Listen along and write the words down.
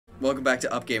Welcome back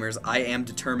to Up Gamers. I am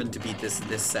determined to beat this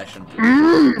session.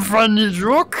 Funny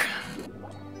joke.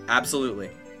 Absolutely.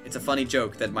 It's a funny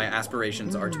joke that my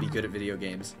aspirations are to be good at video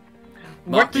games.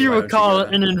 What do you call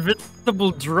an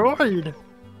invisible droid?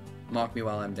 Mock me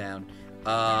while I'm down.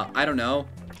 I don't know.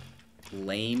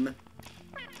 Lame.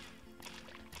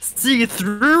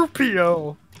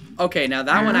 C-3PO. Okay, now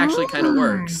that one actually kind of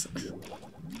works.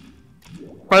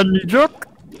 Funny joke.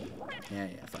 Yeah,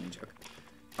 funny joke.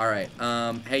 Alright,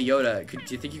 hey Yoda, do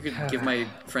you think you could give my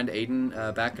friend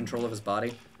Aiden back control of his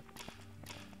body?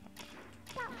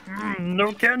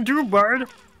 No can do, Bard.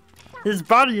 His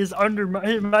body is under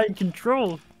my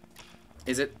control.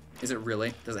 Is it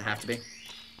really? Does it have to be?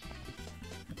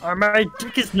 My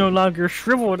dick is no longer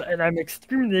shriveled, and I'm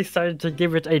extremely excited to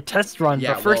give it a test run.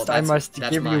 Yeah, but first, well, I must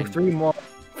give mine. you 3 more.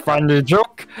 Funny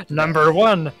joke number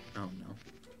 1. Oh no!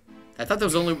 I thought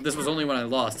this was only when I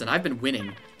lost, and I've been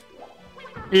winning.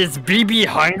 Is BB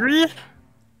hungry?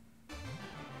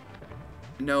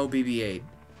 No, BB-8.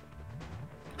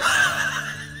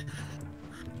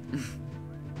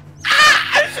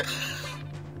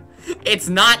 It's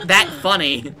not that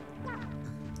funny.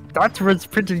 That was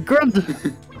pretty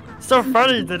good. So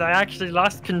funny that I actually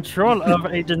lost control of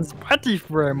Aiden's putty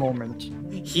for a moment.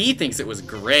 He thinks it was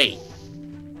great.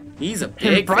 He's a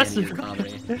big fan of your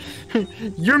comedy.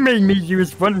 You made me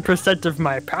use 1% of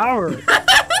my power.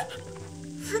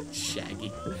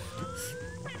 Shaggy.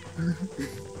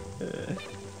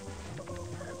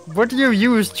 What do you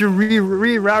use to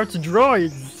reroute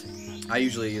droids? I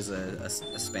usually use a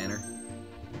spanner.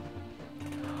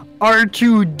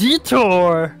 R2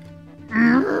 detour.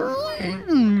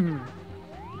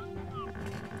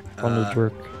 Funny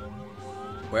jerk.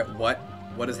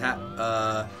 What is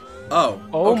oh.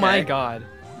 Oh okay. my god.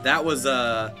 That was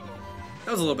a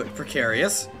little bit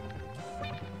precarious.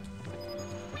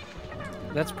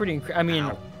 That's pretty I mean,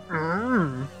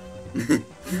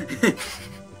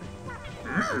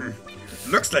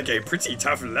 Looks like a pretty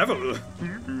tough level.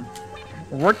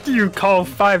 What do you call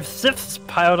 5 Siths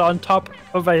piled on top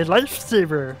of a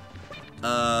lifesaver?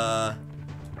 A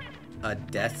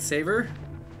death saver?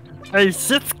 A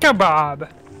Sith kebab.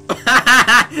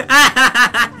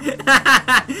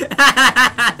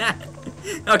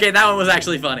 Okay, that one was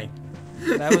actually funny.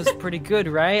 that was pretty good,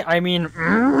 right? I mean,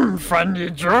 Funny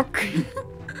joke.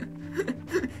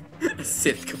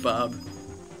 Sith kebab.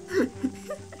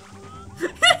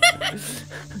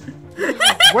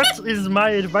 What is my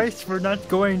advice for not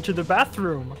going to the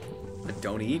bathroom?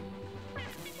 Don't eat.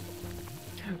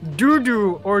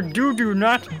 Do or do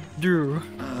not do.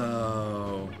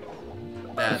 Oh,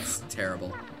 that's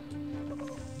terrible.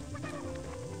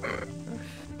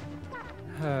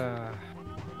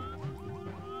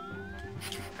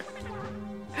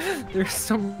 There's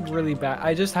some really bad.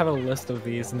 I just have a list of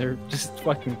these, and they're just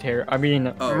fucking terrible. I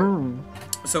mean, oh.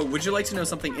 So, would you like to know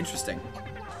something interesting,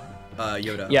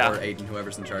 Yoda yeah. or Aiden,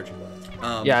 whoever's in charge?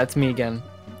 Yeah, it's me again.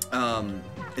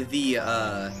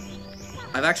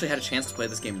 I've actually had a chance to play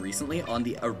this game recently on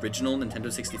the original Nintendo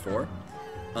 64.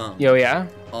 Yo, yeah.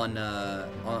 On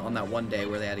that one day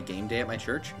where they had a game day at my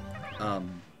church,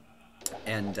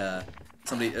 and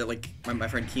somebody like my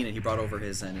friend Keenan, he brought over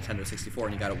his Nintendo 64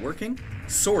 and he got it working,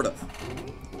 sort of.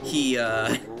 He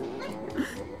got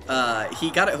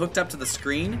it hooked up to the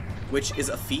screen, which is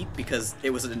a feat because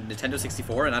it was a Nintendo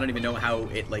 64, and I don't even know how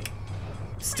it like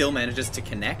still manages to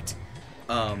connect.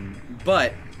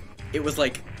 But it was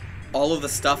like all of the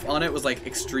stuff on it was like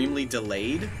extremely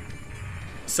delayed.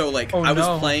 So like I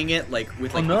was playing it like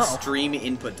with like extreme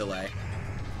input delay.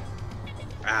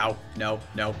 Ow. No.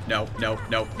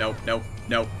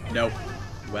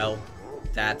 Well,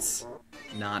 that's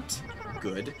not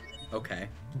good. Okay.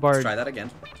 Bard, let's try that again.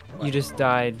 What? You just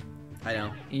died. I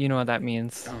know. You know what that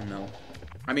means. Oh no.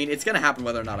 I mean, it's gonna happen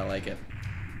whether or not I like it.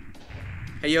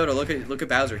 Hey Yoda, look at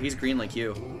Bowser. He's green like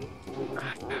you.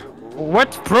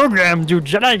 What program do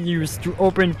Jedi use to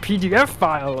open PDF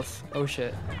files? Oh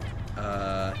shit.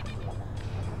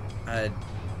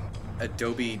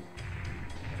 Adobe,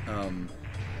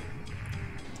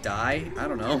 die? I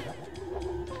don't know.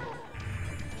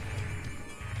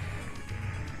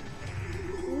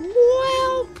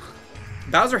 Well,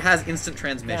 Bowser has instant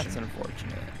transmission. that's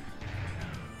unfortunate.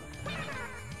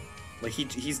 Like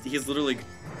he's literally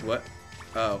what?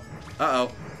 Oh.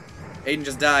 Uh-oh. Aiden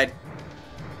just died.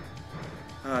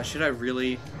 Should I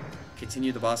really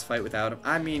continue the boss fight without him?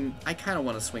 I mean, I kind of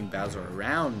want to swing Bowser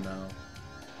around though.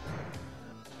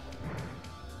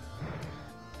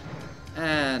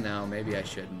 No, maybe I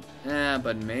shouldn't.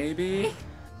 But maybe.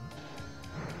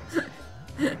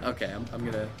 Okay, I'm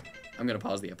gonna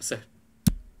pause the episode.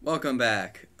 Welcome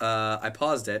back. I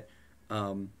paused it,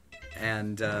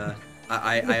 and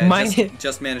I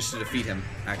just managed to defeat him,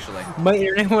 actually. My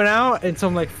internet went out, and so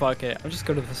I'm like, fuck it, I'll just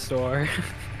go to the store.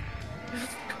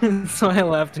 So I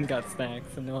left and got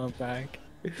snacks, and now I'm back.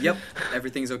 Yep,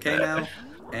 everything's okay now,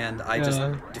 and I just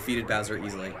defeated Bowser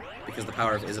easily, because the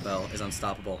power of Isabelle is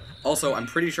unstoppable. Also, I'm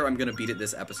pretty sure I'm gonna beat it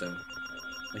this episode.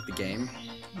 Like, the game.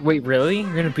 Wait, really?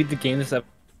 You're gonna beat the game this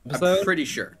episode? I'm pretty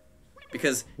sure.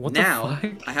 Because what now, the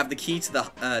fuck? I have the key to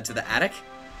the attic,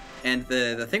 and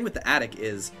the thing with the attic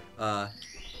is, I'm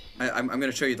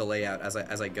gonna show you the layout as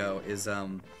I go, is, I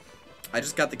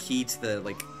just got the key to the,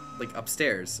 like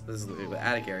upstairs, this is the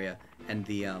attic area, and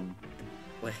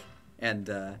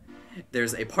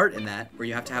there's a part in that where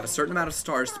you have to have a certain amount of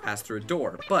stars to pass through a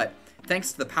door, but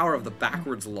thanks to the power of the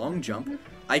backwards long jump,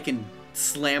 I can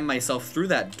slam myself through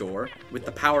that door with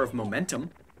the power of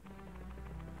momentum.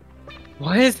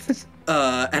 What?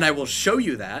 And I will show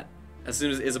you that as soon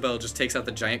as Isabelle just takes out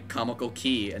the giant comical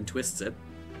key and twists it.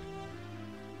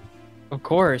 Of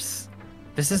course.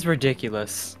 This is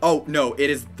ridiculous. Oh, no, it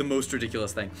is the most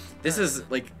ridiculous thing. This is,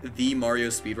 like, the Mario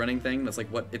speedrunning thing. That's, like,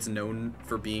 what it's known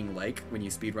for being like when you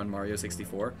speedrun Mario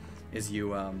 64, is you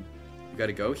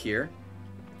gotta go here.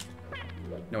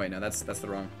 No, wait, no, that's the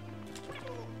wrong.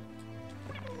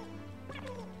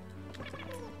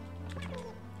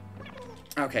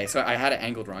 Okay, so I had it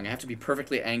angled wrong. I have to be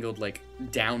perfectly angled, like,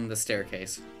 down the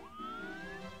staircase.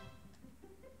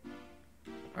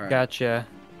 All right. Gotcha.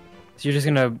 So you're just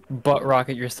gonna butt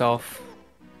rocket yourself.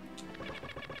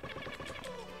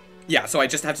 Yeah, so I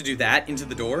just have to do that into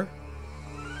the door?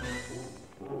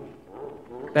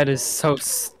 That is so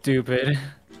stupid.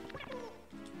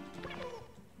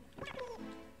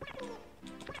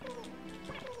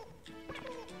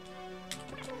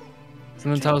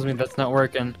 Something tells me that's not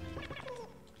working.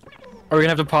 Are we gonna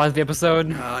have to pause the episode?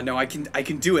 No, I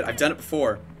can do it. I've done it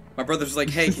before. My brother was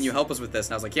like, hey, can you help us with this?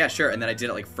 And I was like, yeah, sure. And then I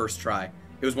did it, like, first try.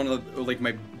 It was one of the, like,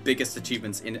 my biggest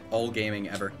achievements in all gaming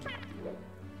ever.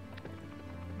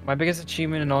 My biggest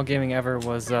achievement in all gaming ever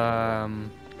was, That's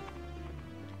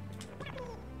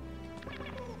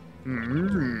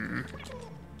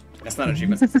not an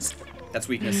achievement. That's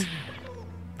weakness.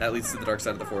 That leads to the dark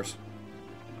side of the Force.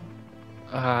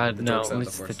 no,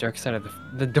 it's the dark side of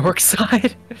the dork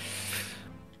side.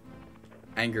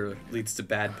 Anger leads to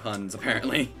bad puns,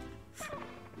 apparently.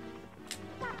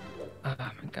 Oh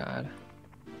my god.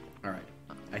 Alright,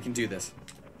 I can do this.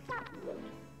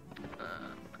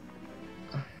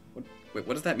 Wait,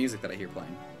 what is that music that I hear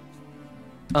playing?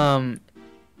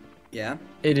 Yeah?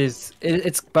 It's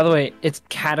by the way, it's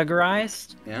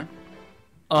categorized. Yeah?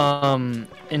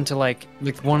 Into like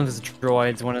one of those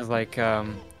droids, one is like,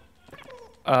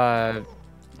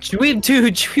 should we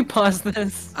pause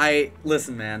this?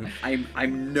 Listen, man, I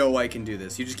know I can do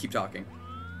this. You just keep talking.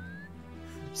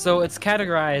 So it's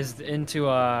categorized into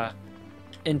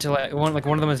one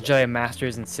of them is Jedi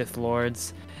Masters and Sith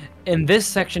Lords, and this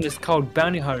section is called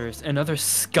Bounty Hunters and Other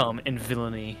Scum and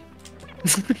Villainy.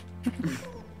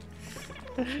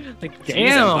 Like, Jeez,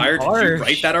 damn, Empire, did harsh. you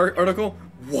write that article?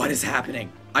 What is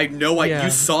happening? I know Yeah. you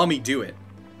saw me do it.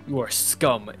 You are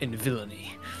scum and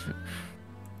villainy.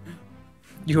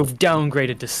 You have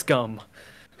downgraded to scum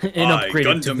and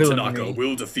upgraded to villainy.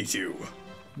 will defeat you.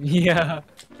 Yeah.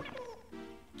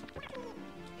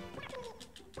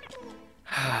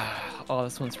 Oh,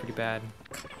 this one's pretty bad.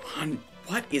 Come on,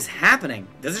 what is happening?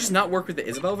 Does it just not work with the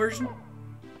Isabelle version?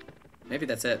 Maybe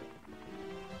that's it.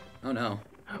 Oh no.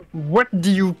 What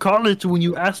do you call it when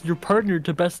you ask your partner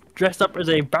to best dress up as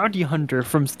a bounty hunter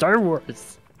from Star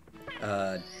Wars?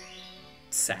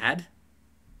 Sad?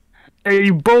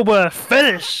 A boba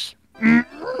fetish!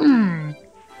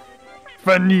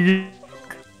 Funny.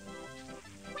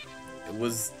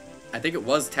 I think it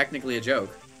was technically a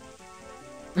joke.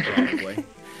 Probably.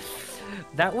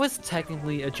 That was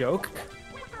technically a joke.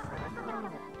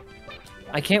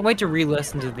 I can't wait to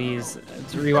re-listen to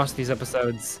rewatch these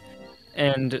episodes,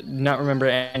 and not remember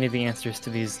any of the answers to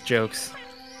these jokes.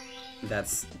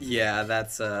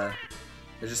 they're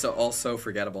just all so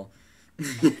forgettable.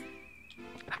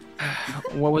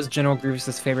 What was General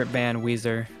Grievous's favorite band?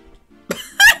 Weezer.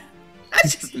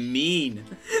 That's just mean.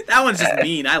 That one's just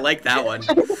mean. I like that one.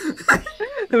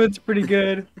 That was pretty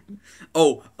good.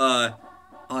 Oh,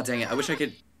 dang it. I wish I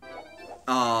could...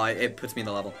 Oh, it puts me in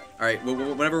the level. Alright,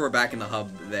 whenever we're back in the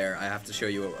hub there, I have to show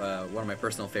you one of my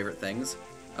personal favorite things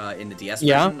in the DS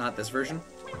version, not this version.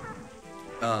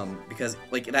 Because,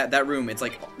 like, that room, it's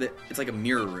like a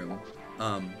mirror room.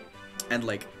 And,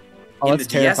 like, in the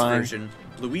DS version,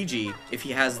 Luigi, if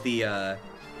he has the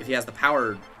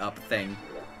power up thing,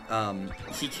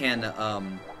 he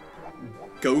can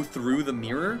go through the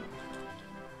mirror,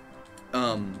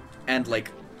 and and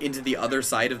like into the other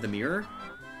side of the mirror,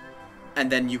 and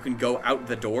then you can go out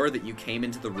the door that you came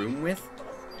into the room with.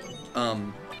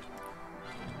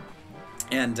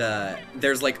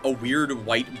 There's like a weird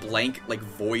white blank like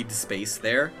void space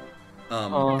there,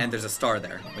 and there's a star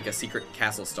there, like a secret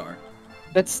castle star.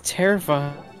 That's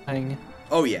terrifying.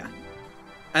 Oh yeah,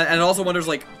 and it also wonders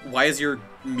like, why is your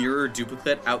mirror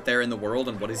duplicate out there in the world,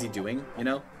 and what is he doing? You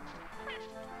know?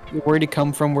 Where did he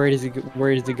come from? Where does he go?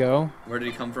 Where did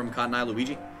he come from? Cotton Eye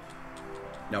Luigi?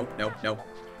 Nope.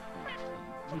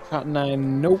 Cotton Eye,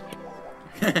 nope.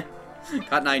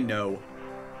 Cotton Eye, no.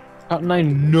 Cotton Eye,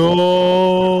 no.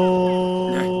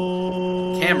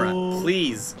 Camera,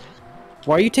 please.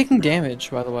 Why are you taking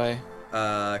damage, by the way?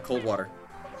 Cold water.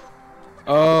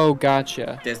 Oh,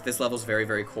 gotcha. This level's very,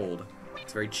 very cold.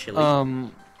 It's very chilly.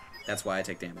 That's why I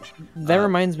take damage. That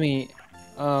reminds me,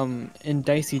 in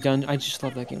Dicey Dungeon, I just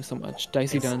love that game so much.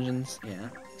 Dicey Dungeons. Yeah.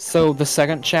 So the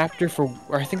second chapter for,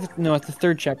 or I think, no, it's the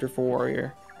third chapter for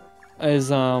Warrior,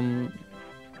 is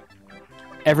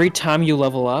every time you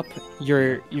level up,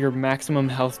 your maximum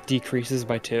health decreases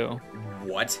by 2.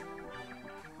 What?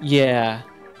 Yeah.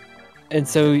 And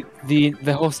so the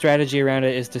whole strategy around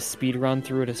it is to speed run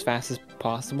through it as fast as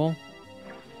possible.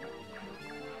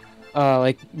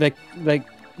 Like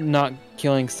not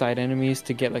killing side enemies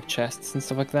to get like chests and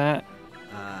stuff like that.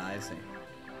 I see.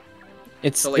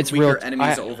 It's weaker real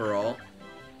enemies overall.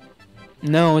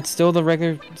 No, it's still the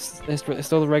regular. It's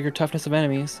still the regular toughness of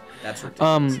enemies. That's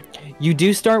ridiculous. You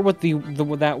do start with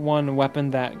that one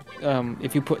weapon that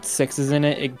if you put 6s in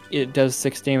it, it does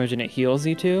 6 damage and it heals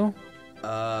you too.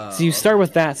 So you start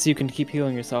with that so you can keep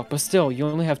healing yourself, but still you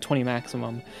only have 20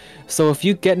 maximum. So if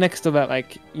you get next to that,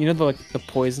 like, you know, the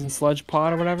poison sludge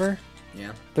pod or whatever,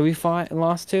 yeah, that we fought and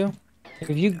lost to,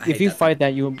 if you fight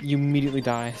that, you immediately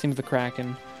die. Same with the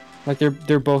Kraken. Like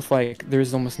they're both like,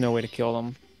 there's almost no way to kill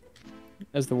them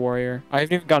as the warrior. I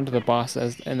haven't even gotten to the boss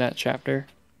in that chapter.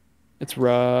 It's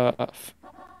rough.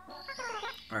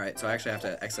 All right, so I actually have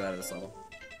to exit out of this level.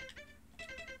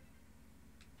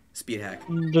 Speed hack.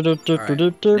 Alright,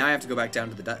 now I have to go back down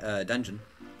to the dungeon,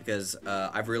 because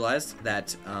I've realized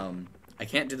that I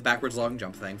can't do the backwards long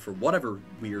jump thing for whatever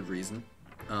weird reason,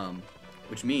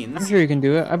 which means... I'm sure you can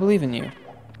do it. I believe in you.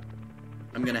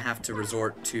 I'm going to have to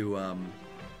resort to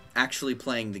actually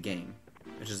playing the game,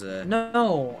 which is a...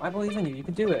 No, I believe in you. You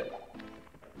can do it.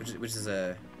 Which is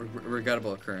a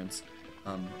regrettable occurrence.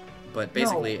 But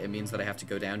basically it means that I have to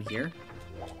go down here.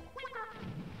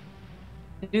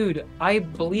 Dude, I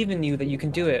believe in you that you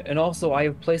can do it, and also I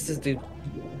have places to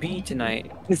be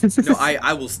tonight. No,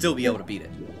 I will still be able to beat it.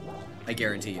 I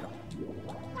guarantee you.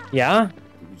 Yeah?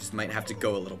 You just might have to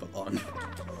go a little bit long.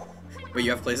 Wait, you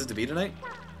have places to be tonight?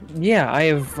 Yeah, I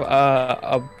have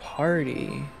a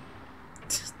party.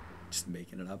 Just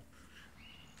making it up.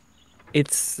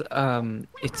 It's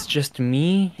just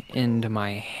me and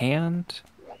my hand.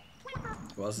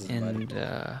 Who else is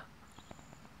invited?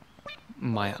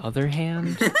 My other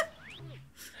hand?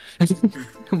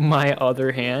 My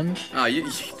other hand? Oh, you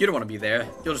don't want to be there.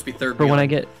 You'll just be third. For when I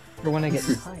get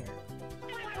tired.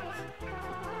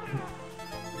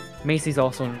 Macy's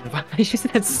also invited. She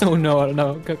said so no, I don't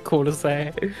know. Cool to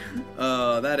say.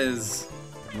 That is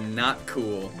not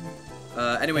cool.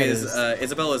 Anyways,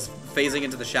 Isabelle is phasing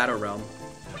into the Shadow Realm.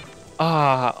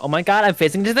 Oh my god, I'm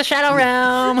phasing into the Shadow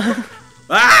Realm!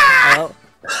 Ah! Well.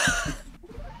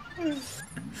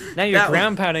 Now you're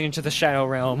ground pounding into the Shadow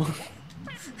Realm.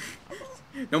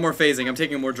 No more phasing. I'm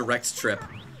taking a more direct trip.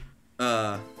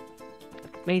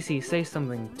 Macy, say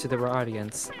something to the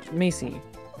audience. Macy,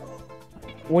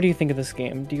 what do you think of this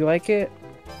game? Do you like it?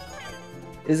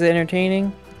 Is it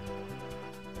entertaining?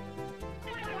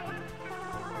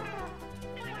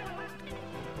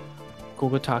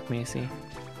 Google Talk, Macy.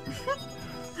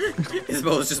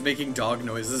 Isabelle is just making dog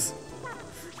noises.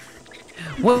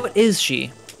 What is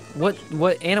she?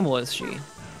 What animal is she?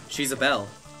 She's a bell.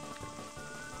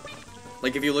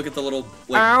 Like if you look at the little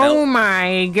like oh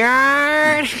my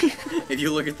god! If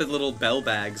you look at the little bell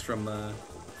bags from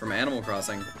Animal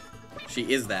Crossing,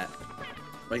 she is that.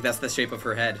 Like that's the shape of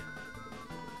her head.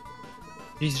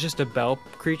 She's just a bell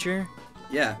creature?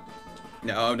 Yeah.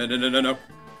 No.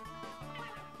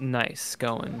 Nice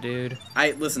going, dude.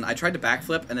 Listen, I tried to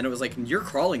backflip and then it was like, you're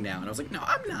crawling now, and I was like, no,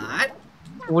 I'm not.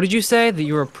 What did you say? That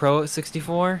you were a pro at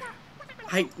 64?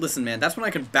 Listen, man, that's when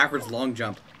I could backwards long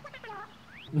jump.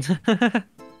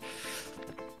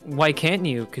 Why can't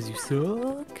you? Because you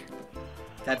suck?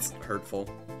 That's hurtful.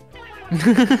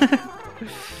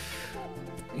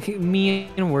 Me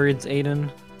in words,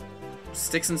 Aiden.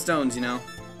 Sticks and stones, you know.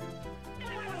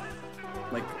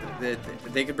 Like,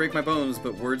 they could break my bones,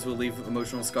 but words will leave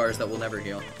emotional scars that will never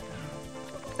heal.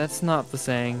 That's not the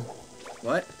saying.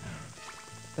 What?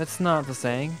 That's not the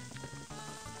saying.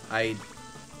 It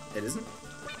isn't?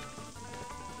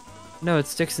 No,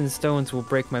 it's sticks and stones will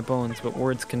break my bones, but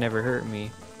words can never hurt me.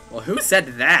 Well, who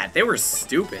said that? They were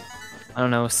stupid. I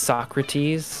don't know,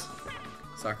 Socrates?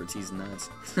 Socrates nuts.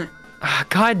 Ah,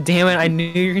 God damn it, I knew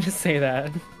you were gonna say that.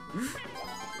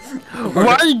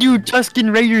 Why do Tuscan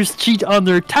Raiders cheat on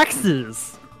their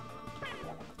taxes?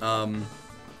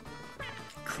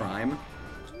 Crime?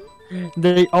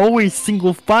 They always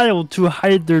single file to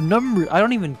hide their number. I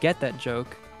don't even get that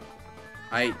joke.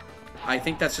 I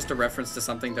think that's just a reference to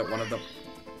something that one of them...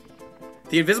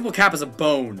 The invisible cap is a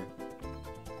bone.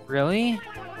 Really?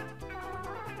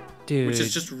 Dude. Which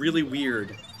is just really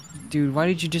weird. Dude, why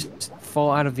did you just fall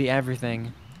out of the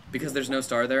everything? Because there's no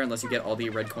star there unless you get all the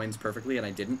red coins perfectly, and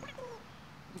I didn't.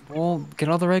 Well, get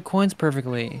all the red coins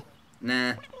perfectly.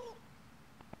 Nah.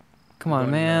 Come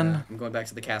on, man. I'm going back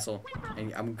to the castle,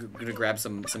 and I'm gonna grab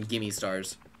some gimme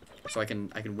stars, so I can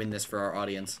win this for our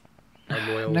audience, our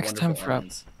loyal, Next time wonderful for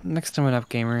audience. next time on Up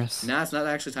Gamers. Nah, it's not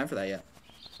actually time for that yet.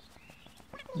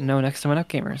 No, next time on Up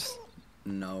Gamers.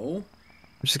 No.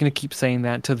 I'm just gonna keep saying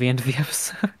that till the end of the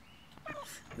episode.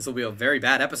 This will be a very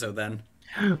bad episode then.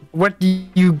 What do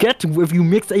you get if you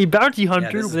mix a bounty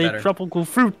hunter this is with better. a tropical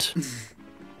fruit?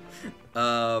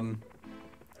 A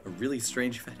really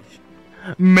strange fetish.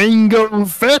 Mango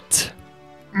fat.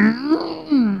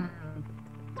 Mm.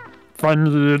 Funny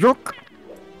look.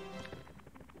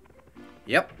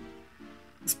 Yep.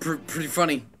 It's pretty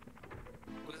funny.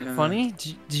 Funny?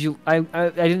 Did you? I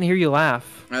didn't hear you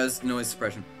laugh. That was noise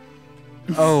suppression.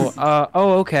 Oh,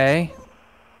 oh, okay.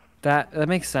 That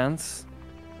makes sense.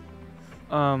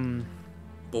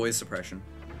 Boys suppression.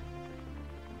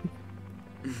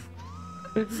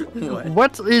 What?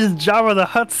 What is Jabba the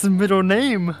Hutt's middle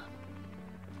name?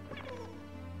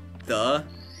 The?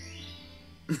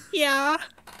 Yeah.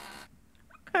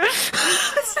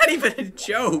 That's not even a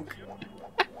joke.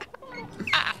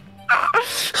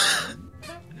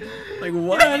 Like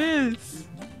what? Yeah, it is.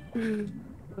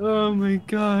 Oh my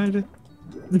god.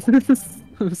 This is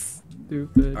so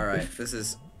stupid. Alright, this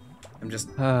is... I'm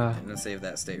gonna save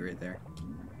that state right there.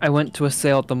 I went to a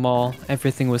sale at the mall.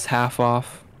 Everything was half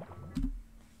off.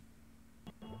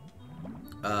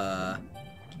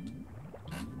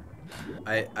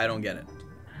 I don't get it.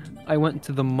 I went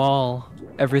to the mall.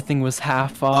 Everything was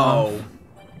half off. Oh.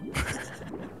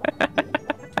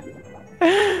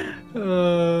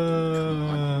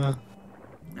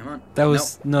 Come on. That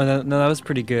was no, that was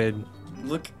pretty good.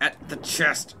 Look at the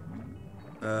chest.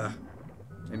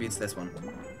 Maybe it's this one.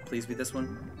 Please be this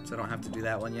one, so I don't have to do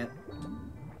that one yet.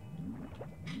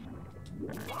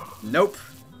 Nope.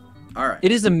 All right.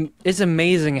 It's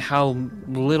amazing how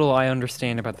little I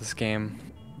understand about this game.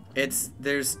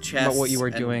 There's chests. About what you were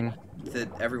doing.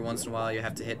 That every once in a while you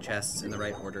have to hit chests in the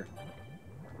right order.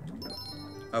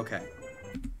 Okay.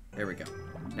 There we go.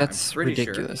 Now, That's I'm pretty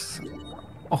ridiculous.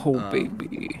 Oh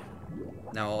baby. Sure.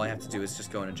 Now all I have to do is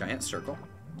just go in a giant circle.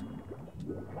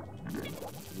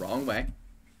 Wrong way.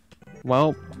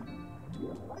 Well,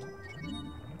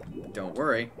 don't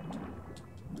worry,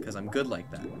 because I'm good like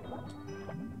that.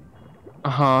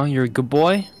 you're a good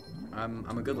boy. I'm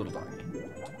a good little doggy.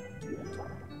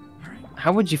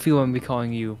 How would you feel when we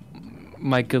calling you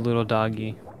my good little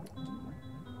doggy?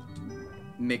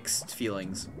 Mixed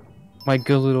feelings. My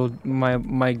good little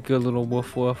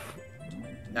woof woof.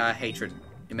 Hatred.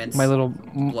 Immense. My little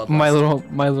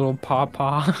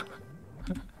paw.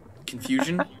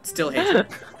 Confusion. Still hatred.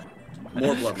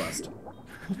 More bloodlust.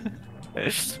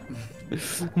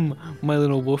 My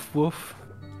little woof woof.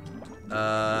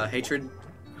 Hatred.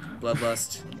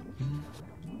 Bloodlust.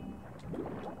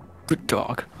 Good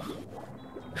dog.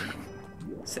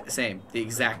 Same. The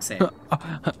exact same.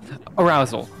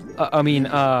 Arousal.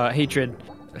 Hatred.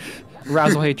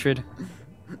 Arousal, hatred.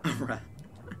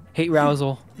 Hate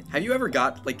rousal. Have you ever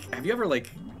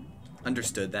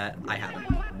understood that? I haven't.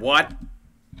 What?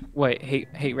 Wait,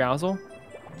 hate rousal?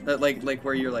 Like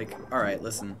where you're like, all right,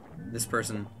 listen, this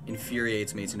person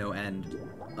infuriates me to no end,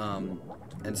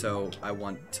 and so I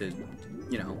want to,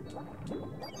 you know,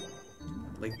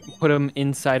 like put them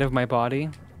inside of my body.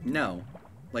 No,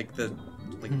 like hate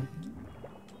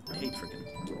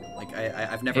freaking, like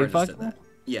I've never understood that.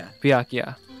 Yeah.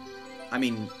 Byakuya. I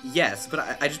mean, yes, but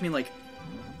I just mean like.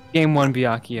 Game 1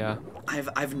 Byakuya.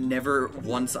 I've never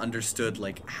once understood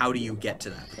like how do you get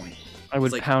to that point. I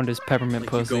would like, pound his peppermint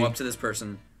pussy. You go up to this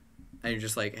person, and you're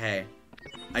just like, hey,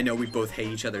 I know we both hate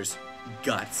each other's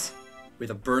guts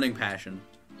with a burning passion.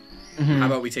 Mm-hmm. How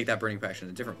about we take that burning passion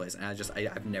to a different place? And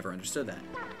I've never understood that.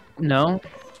 No?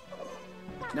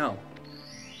 No.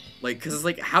 Like, cause it's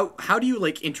like, how do you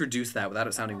like introduce that without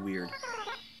it sounding weird?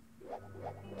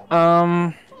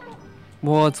 Well,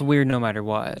 it's weird no matter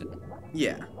what.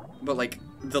 Yeah, but like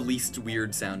the least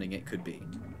weird sounding it could be.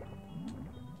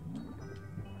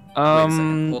 Wait a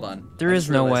second, hold on. There is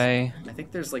no way. I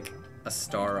think there's like a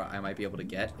star I might be able to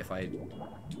get if I.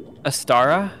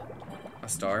 Astara? A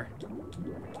star?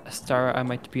 Astara I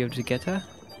might be able to get her?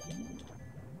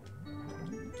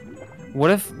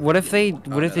 What if they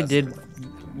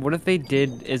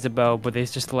did Isabelle, but they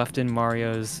just left in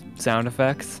Mario's sound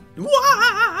effects?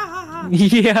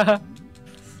 Yeah.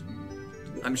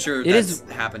 I'm sure It that's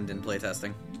happened in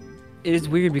playtesting. It is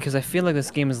weird because I feel like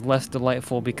this game is less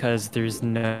delightful because there's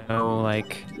no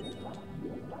like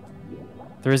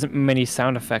there isn't many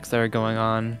sound effects that are going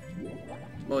on.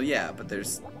 Well, yeah, but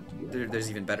there's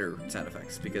even better sound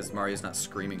effects because Mario's not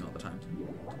screaming all the time.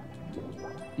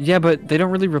 Yeah, but they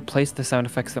don't really replace the sound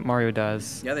effects that Mario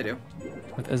does. Yeah, they do.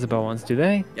 With Isabelle ones, do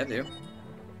they? Yeah, they do.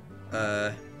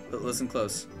 Listen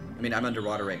close. I mean, I'm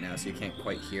underwater right now, so you can't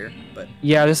quite hear, but...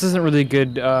 Yeah, this isn't really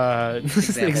good,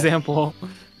 example.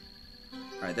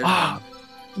 Alright, they're done.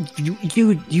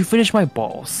 You finished my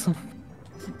balls.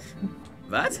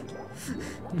 What?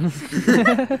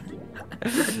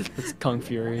 It's Kung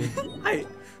Fury.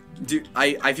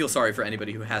 I feel sorry for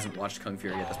anybody who hasn't watched Kung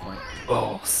Fury at this point.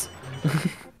 Balls.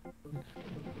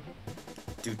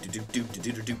 Do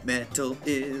metal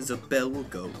Isabelle will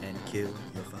go and kill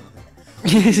your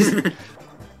father.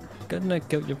 Gonna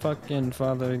kill your fucking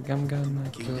father. I'm gonna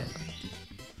kill.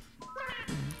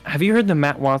 Have you heard the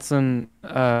Matt Watson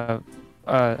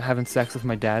having sex with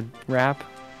my dad rap?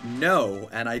 No,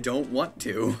 and I don't want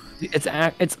to. It's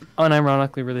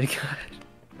unironically really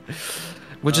good.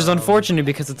 Which is unfortunate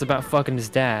because it's about fucking his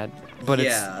dad. But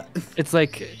yeah.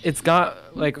 it's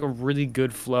got like a really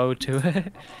good flow to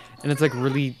it. And it's like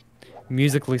really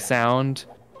musically sound.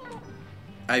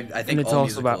 I think it's all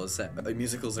also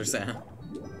musicals are sound.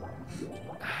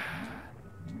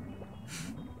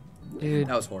 Dude.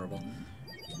 That was horrible.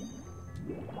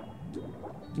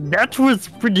 That was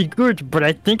pretty good, but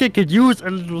I think I could use a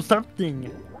little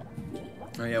something.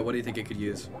 Oh yeah, what do you think it could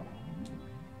use?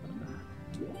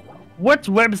 What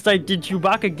website did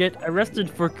Chewbacca get arrested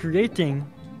for creating?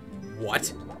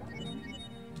 What?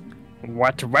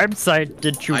 What website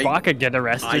did Chewbacca get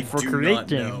arrested for creating? I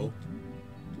do not know.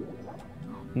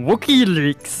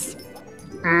 WikiLeaks.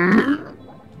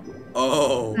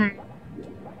 Oh.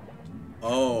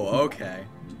 Oh, okay.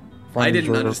 I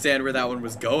didn't understand where that one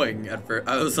was going at first.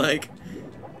 I was like,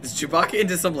 is Chewbacca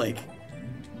into some like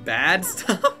bad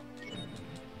stuff?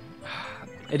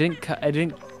 I didn't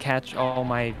catch all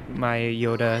my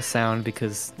Yoda sound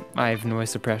because I have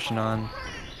noise suppression on.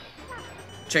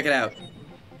 Check it out.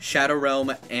 Shadow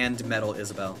Realm and Metal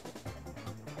Isabelle.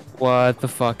 What the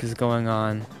fuck is going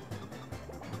on?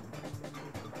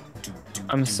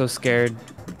 I'm so scared.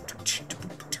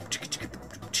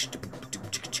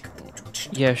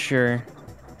 Yeah, sure.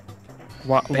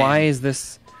 Why is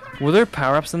this? Were there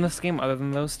power-ups in this game other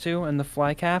than those two and the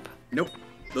fly cap? Nope.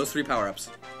 Those 3 power-ups.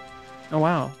 Oh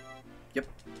wow. Yep.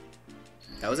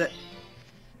 That was it.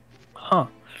 Huh.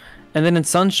 And then in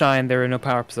Sunshine, there were no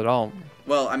power-ups at all.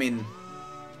 Well, I mean,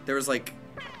 there was like...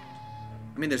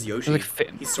 I mean, there's Yoshi.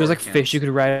 There's like fish you could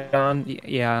ride on.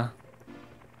 Yeah.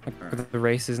 Like with the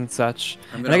races and such.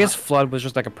 And I guess Flood was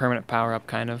just like a permanent power-up,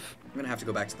 kind of. I'm gonna have to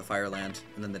go back to the Fireland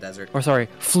and then the desert. Or sorry,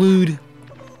 Flood.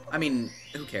 I mean,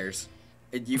 who cares?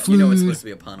 You know it's supposed to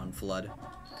be a pun on flood.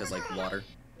 Because, like, water.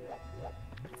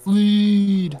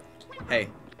 Flood. Hey,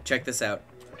 check this out.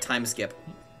 Time skip.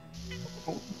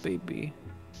 Oh, baby.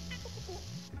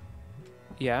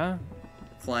 Yeah?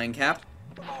 Flying cap.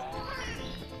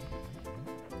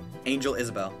 Angel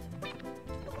Isabelle.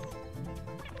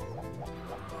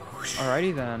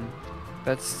 Alrighty then.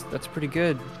 That's pretty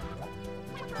good.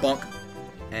 Bonk.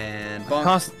 And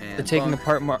bonk. And taking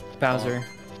bonk. apart Bowser.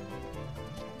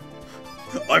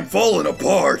 I'm falling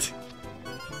apart!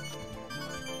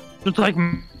 It's like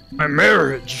my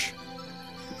marriage.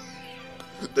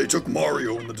 They took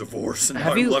Mario in the divorce and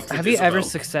have I'm left with Have you Isabelle. ever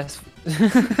successfully...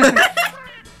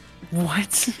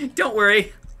 What? Don't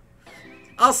worry.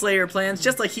 I'll slay your plans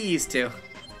just like he used to.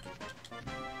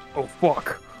 Oh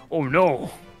fuck. Oh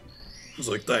no. I was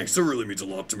like, thanks, that really means a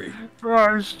lot to me.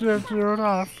 Oh shit, dude.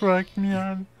 Oh fuck,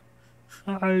 man.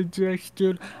 I just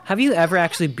did. Have you ever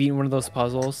actually beaten one of those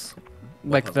puzzles?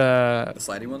 Like the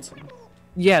slidey ones?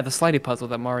 Yeah, the slidey puzzle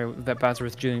that Bowser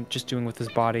was just doing with his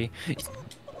body.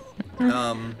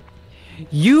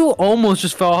 You almost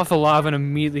just fell off the lava and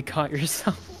immediately caught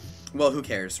yourself. Well, who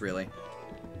cares, really?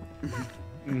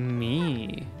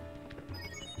 Me.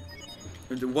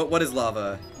 What is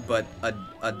lava but a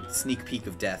sneak peek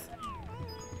of death?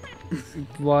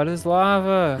 What is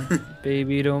lava?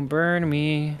 Baby, don't burn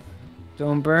me.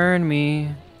 Don't burn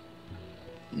me.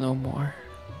 No more.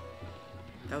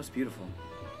 That was beautiful.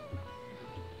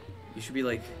 You should be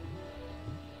like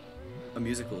a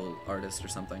musical artist or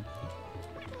something.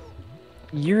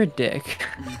 You're a dick.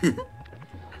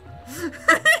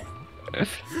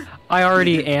 I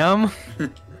already am.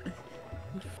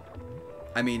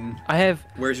 I mean,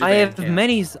 where's your I have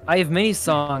Bandcamp? many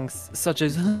songs such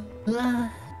as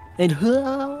and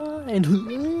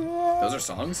Those are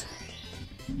songs?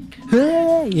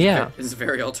 yeah. It's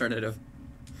very alternative.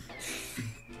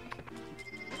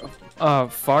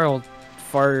 Far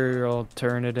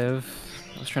alternative.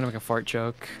 I was trying to make a fart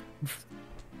joke.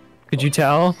 Could you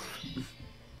tell?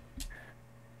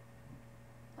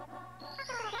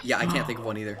 Yeah, I can't think of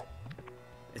one either.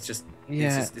 It's just,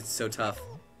 Yeah. it's so tough.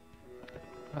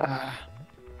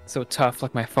 So tough,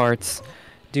 like my farts.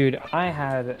 Dude,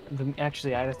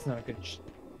 actually, that's not a good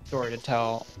story to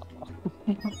tell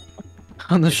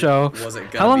on the show. Was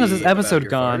it gonna How long has be this episode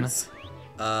about your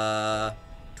gone? farts?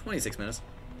 26 minutes.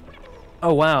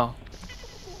 Oh, wow.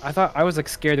 I thought I was like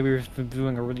scared that we were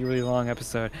doing a really, really long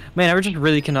episode. Man, I just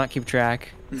really cannot keep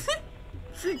track.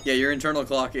 Yeah, your internal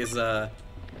clock is a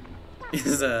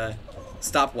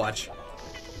stopwatch.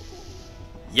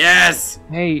 Yes!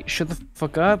 Hey, shut the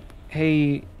fuck up.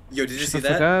 Hey, Yo, did you shut see the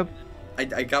fuck that? up.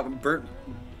 I got burnt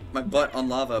my butt on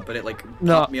lava, but it like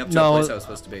No, popped me up to no. a place I was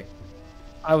supposed to be.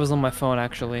 I was on my phone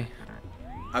actually.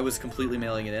 I was completely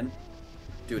mailing it in.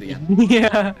 Do it again.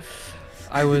 Yeah.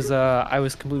 I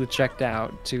was completely checked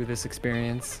out to this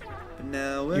experience. But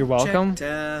now we're You're welcome. checked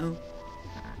out.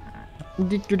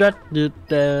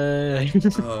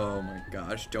 Oh my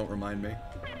gosh, don't remind me.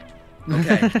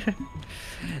 Okay.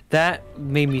 That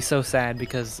made me so sad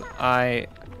because I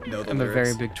Know the am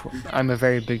lyrics. I'm a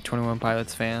very big 21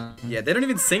 Pilots fan. Yeah, they don't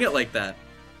even sing it like that.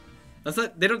 That's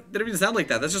not. They don't even sound like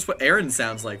that. That's just what Aaron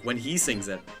sounds like when he sings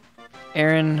it.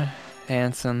 Aaron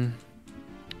Hansen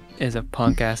is a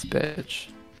punk ass bitch.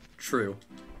 True.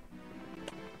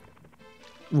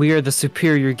 We are the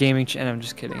superior gaming and I'm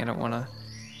just kidding. I don't wanna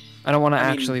I mean-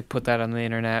 actually put that on the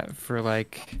internet for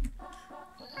like.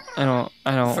 I don't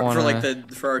wanna.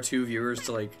 For our two viewers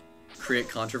to like create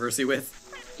controversy with.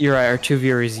 You're right. Our two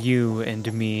viewers, you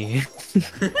and me.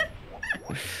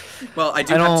 Well, I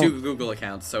do I have don't- 2 Google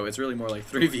accounts, so it's really more like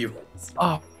 3 viewers.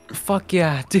 Oh, fuck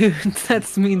yeah, dude.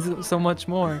 That means so much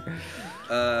more.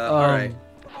 All right.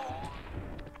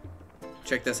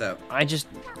 Check this out.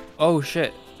 Oh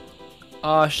shit.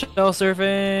 Shell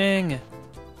surfing.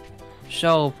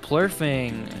 Shell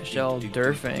plurfing. Shell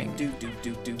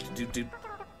durfing.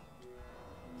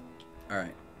 All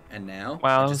right, and now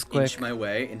Wow, I that was just inch quick. my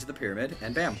way into the pyramid,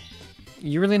 and bam.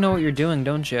 You really know what you're doing,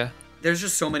 don't you? There's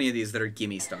just so many of these that are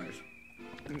gimme stars.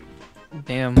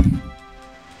 Damn.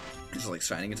 Just like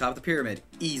shining atop the pyramid,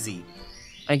 easy.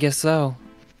 I guess so.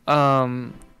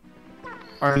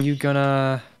 Are you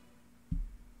gonna?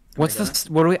 What's gonna? this?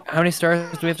 What do we? How many stars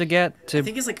do we have to get to I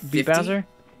think it's like 50, beat Bowser?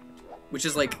 which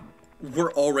is like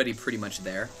we're already pretty much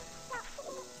there.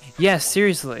 Yeah,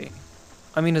 seriously.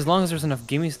 I mean, as long as there's enough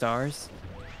gimme stars.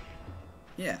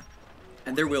 Yeah,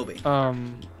 and there will be.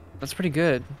 That's pretty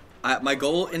good. My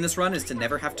goal in this run is to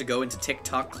never have to go into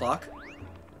TikTok clock.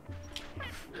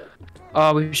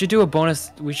 We should do a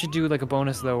bonus. We should do like a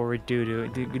bonus though, where we do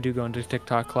go into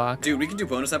TikTok clock. Dude, we can do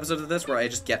bonus episodes of this where I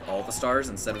just get all the stars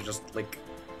instead of just like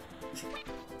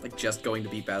just going to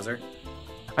beat Bowser.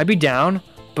 I'd be down,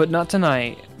 but not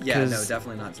tonight. Yeah, no, 'cause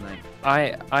definitely not tonight.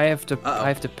 I have to Uh-oh. I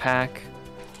have to pack.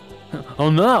 Oh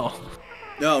no!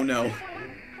 No, no.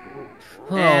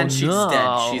 Oh, And she's no.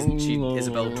 dead.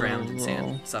 Isabelle drowned in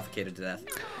sand, suffocated to death.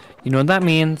 You know what that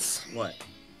means? What?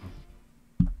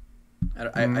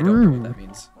 I don't know what that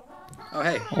means. Oh,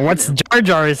 hey. What's you Jar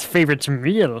Jar's favorite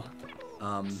meal?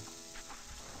 know.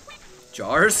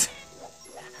 Jars?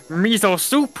 Miso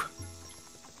soup.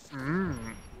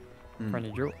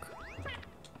 Funny joke.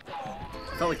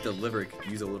 I felt like the liver could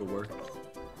use a little work.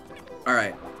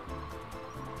 Alright.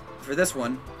 For this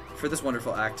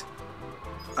wonderful act,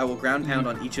 I will ground pound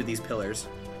on each of these pillars.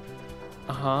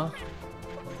 Uh-huh.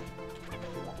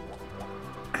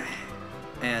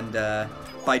 And,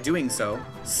 by doing so,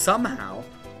 somehow...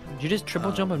 Did you just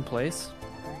triple jump in place?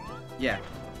 Yeah.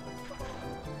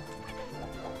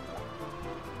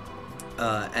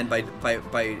 And by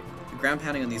ground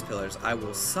pounding on these pillars, I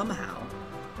will somehow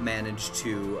manage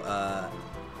to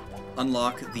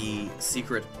unlock the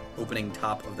secret opening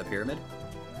top of the pyramid.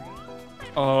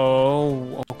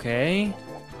 Oh, okay.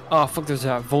 Oh, fuck, there's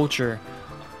a vulture.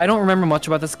 I don't remember much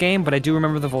about this game, but I do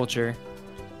remember the vulture.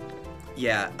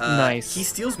 Yeah. Nice. He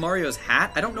steals Mario's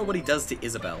hat. I don't know what he does to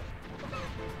Isabelle.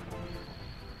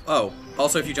 Oh,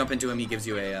 also if you jump into him, he gives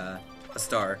you a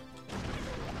star.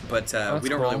 But we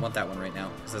don't really cool. want that one right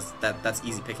now, because that's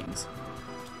easy pickings.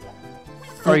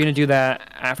 Are you gonna do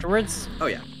that afterwards? Oh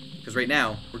yeah, because right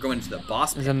now we're going into the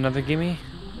boss. Is that another gimme?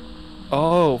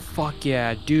 Oh fuck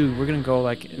yeah, dude! We're gonna go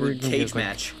like We're gonna cage do, like,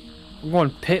 match. we're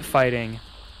going pit fighting.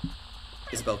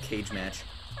 Isabelle cage match.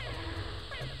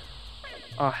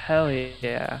 Oh hell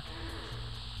yeah!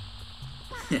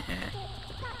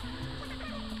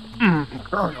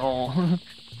 Colonel.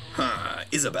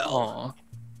 Isabelle. Aw.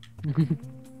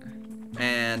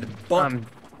 And bump. I'm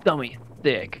dummy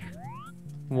thick.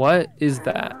 What is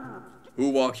that? Who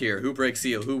walk here? Who break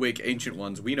seal? Who wake ancient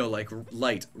ones? We know like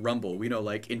light, rumble. We know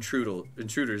like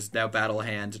intruders. Now battle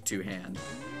hand to hand.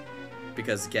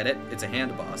 Because get it? It's a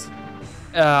hand boss.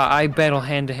 I battle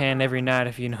hand to hand every night,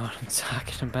 if you know what I'm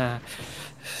talking about.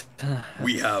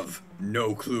 We have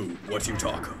no clue what you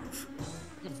talk of.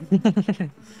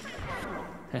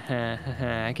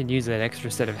 I could use that extra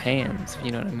set of hands, if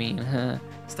you know what I mean.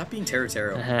 Stop being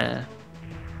Taro.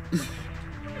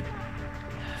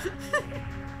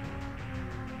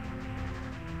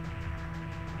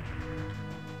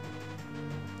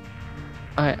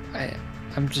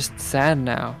 I'm just sad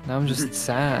now. Now I'm just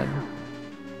sad.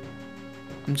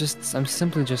 I'm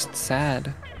simply just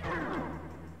sad.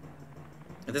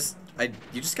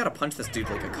 You just gotta punch this dude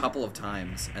like a couple of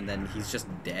times, and then he's just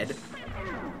dead.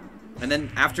 And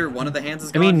then after one of the hands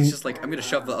is gone, he's just like, I'm gonna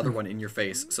shove the other one in your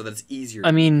face so that it's easier.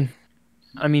 I mean,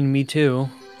 me too.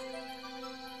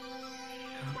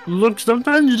 Look,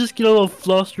 sometimes you just get a little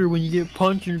flustered when you get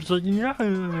punched and it's like,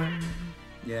 yeah.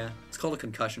 Yeah, it's called a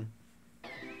concussion.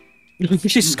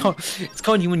 It's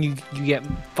called you when you get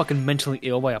fucking mentally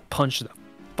ill by a punch to the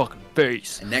fucking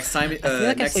face. And next time,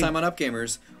 like next time on Up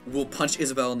Gamers, we'll punch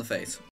Isabelle in the face.